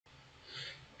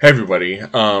Hey everybody,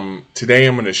 today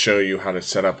I'm going to show you how to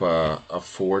set up a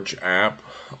Forge app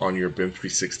on your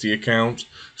BIM360 account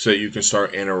so that you can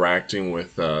start interacting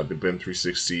with the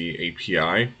BIM360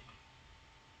 API.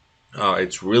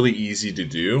 It's really easy to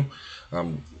do.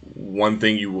 One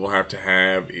thing you will have to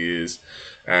have is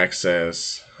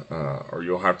access, or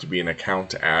you'll have to be an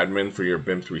account admin for your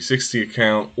BIM360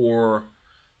 account, or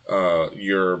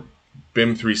your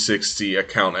BIM360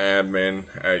 account admin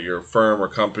at your firm or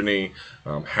company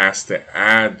has to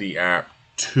add the app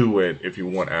to it if you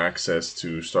want access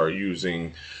to start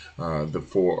using the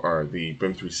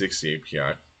BIM360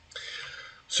 API.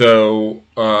 So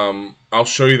I'll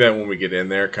show you that when we get in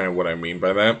there, kind of what I mean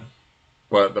by that.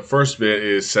 But the first bit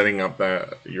is setting up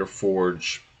your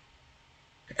Forge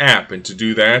app, and to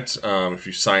do that, if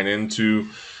you sign into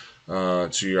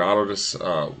to your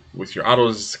Autodesk with your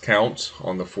Autodesk account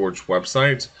on the Forge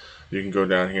website, you can go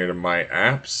down here to My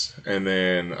Apps, and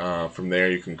then from there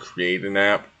you can create an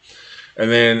app. And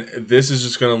then this is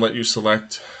just going to let you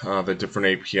select the different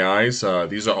APIs.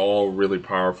 These are all really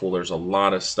powerful. There's a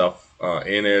lot of stuff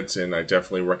in it, and I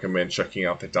definitely recommend checking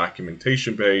out the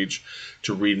documentation page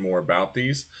to read more about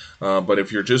these. But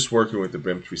if you're just working with the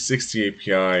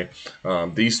BIM360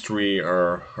 API, these three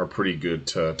are pretty good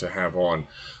to have on.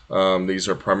 These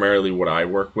are primarily what I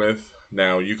work with.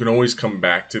 Now you can always come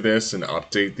back to this and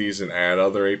update these and add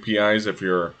other APIs if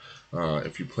you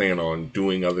plan on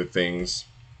doing other things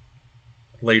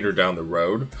later down the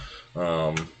road.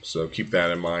 So keep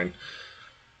that in mind.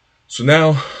 So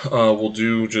now we'll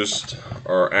do just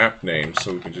our app name.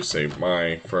 So we can just say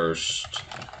my first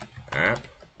app.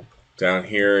 Down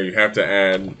here you have to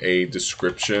add a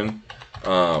description,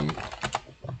 or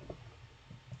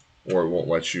it won't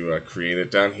let you create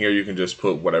it. Down here you can just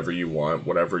put whatever you want,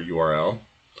 whatever URL.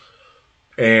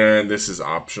 And this is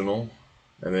optional.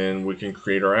 And then we can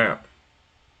create our app.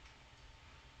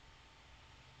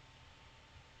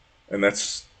 And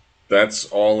that's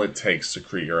all it takes to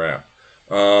create your app.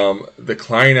 The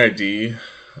client ID,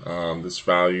 this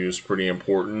value is pretty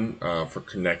important for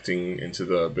connecting into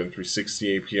the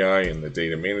BIM360 API and the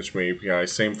data management API.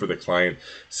 Same for the client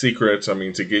secrets. I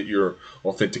mean, to get your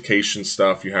authentication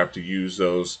stuff, you have to use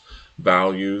those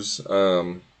values.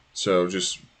 So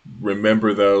just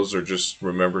remember those, or just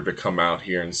remember to come out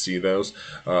here and see those.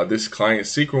 This client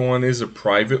secret one is a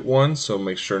private one, so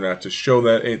make sure not to show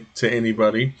that to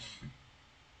anybody.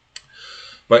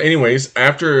 But anyways,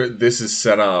 after this is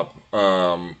set up,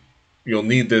 you'll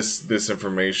need this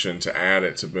information to add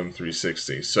it to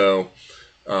BIM360. So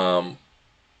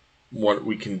what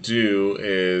we can do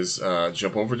is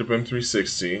jump over to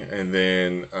BIM360, and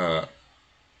then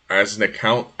as an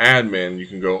account admin, you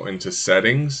can go into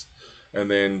settings,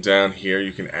 and then down here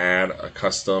you can add a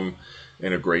custom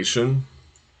integration.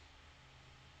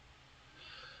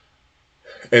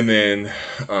 And then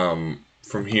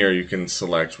from here you can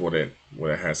select what it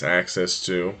has access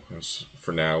to.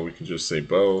 For now we can just say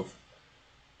both.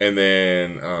 And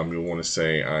then you'll want to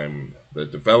say I'm the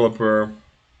developer.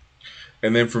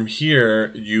 And then from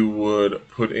here you would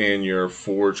put in your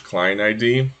Forge client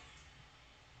ID.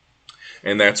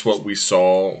 And that's what we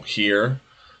saw here.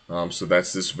 So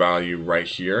that's this value right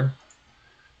here.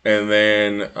 And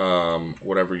then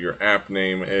whatever your app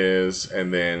name is,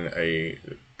 and then a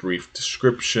brief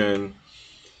description.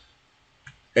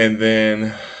 And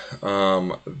then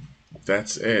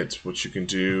that's it. What you can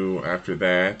do after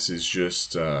that is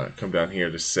just come down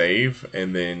here to save,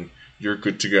 and then you're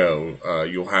good to go.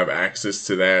 You'll have access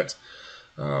to that,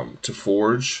 to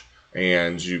Forge,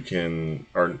 and you can,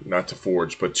 or not to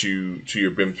Forge, but to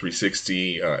your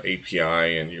BIM360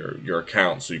 API and your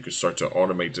account, so you can start to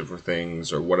automate different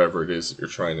things or whatever it is that you're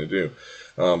trying to do.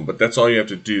 But that's all you have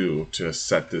to do to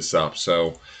set this up.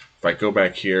 So if I go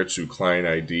back here to client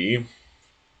ID,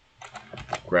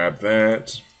 grab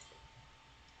that,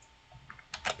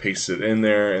 paste it in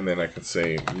there, and then I can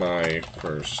say my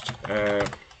first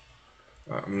app.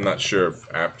 I'm not sure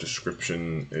if app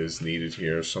description is needed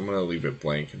here, so I'm going to leave it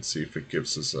blank and see if it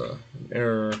gives us an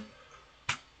error.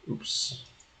 Oops.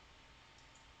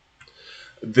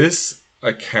 This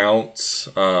account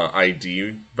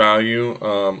ID value,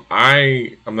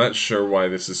 I'm not sure why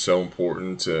this is so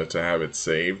important to have it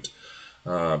saved,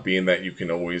 being that you can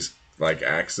always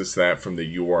access that from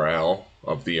the URL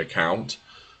of the account.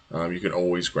 You can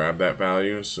always grab that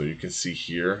value, so you can see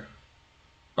here.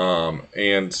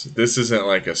 And this isn't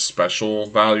like a special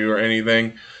value or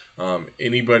anything.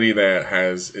 Anybody that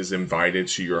is invited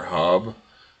to your hub,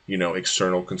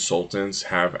 external consultants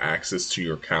have access to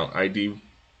your account ID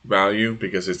value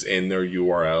because it's in their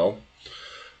URL.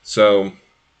 So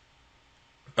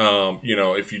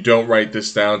If you don't write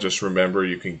this down, just remember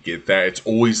you can get that. It's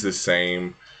always the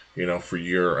same, for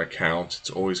your account. It's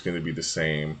always going to be the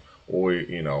same. Or,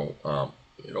 it'll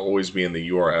always be in the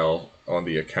URL on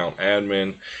the account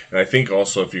admin. And I think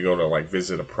also if you go to like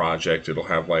visit a project, it'll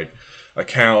have like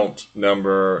account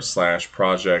number /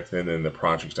 project and then the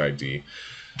project ID.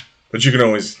 But you can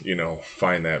always,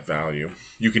 find that value.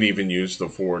 You can even use the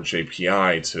Forge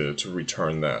API to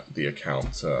return the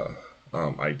account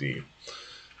ID.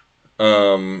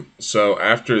 So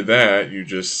after that, you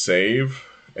just save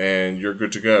and you're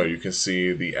good to go. You can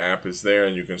see the app is there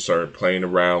and you can start playing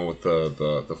around with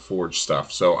the Forge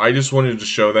stuff. So I just wanted to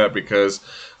show that because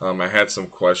I had some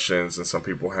questions and some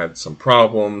people had some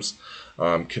problems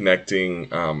connecting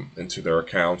into their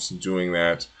accounts and doing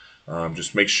that.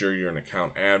 Just make sure you're an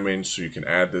account admin so you can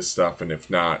add this stuff, and if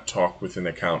not, talk with an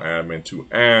account admin to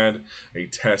add a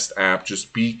test app.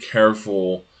 Just be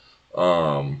careful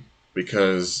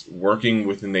because working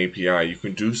with an API, you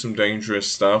can do some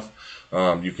dangerous stuff.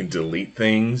 You can delete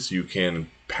things, you can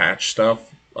patch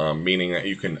stuff, meaning that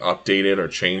you can update it or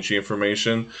change the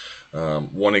information.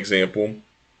 One example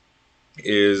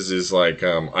is like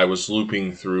I was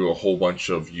looping through a whole bunch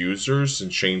of users and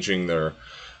changing their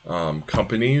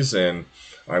companies, and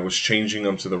I was changing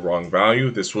them to the wrong value.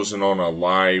 This wasn't on a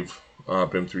live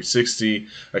BIM360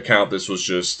 account. This was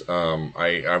just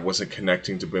I wasn't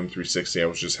connecting to BIM360. I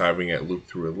was just having it loop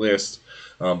through a list.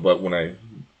 But when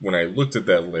I looked at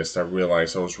that list, I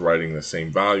realized I was writing the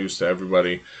same values to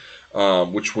everybody,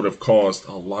 which would have caused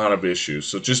a lot of issues.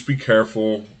 So just be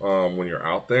careful when you're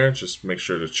out there. Just make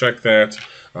sure to check that.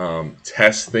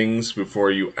 Test things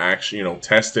before you actually,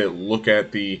 test it. Look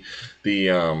at the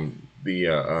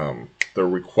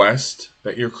request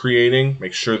that you're creating.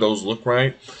 Make sure those look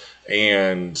right,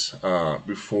 and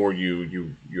before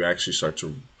you actually start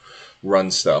to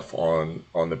run stuff on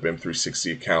the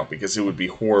BIM360 account, because it would be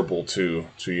horrible to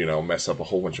mess up a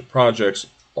whole bunch of projects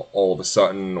all of a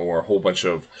sudden, or a whole bunch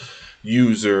of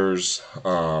users,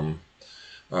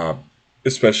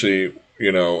 especially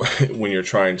when you're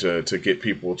trying to get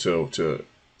people to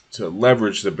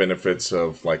leverage the benefits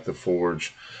of like the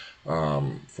Forge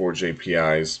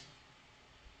APIs.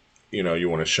 You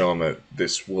want to show them that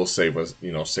this will save us,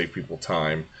 save people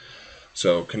time.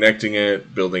 So connecting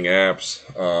it, building apps,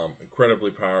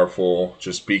 incredibly powerful.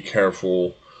 Just be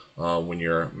careful when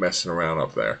you're messing around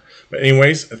up there. But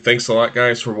anyways, thanks a lot,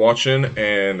 guys, for watching,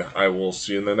 and I will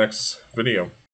see you in the next video.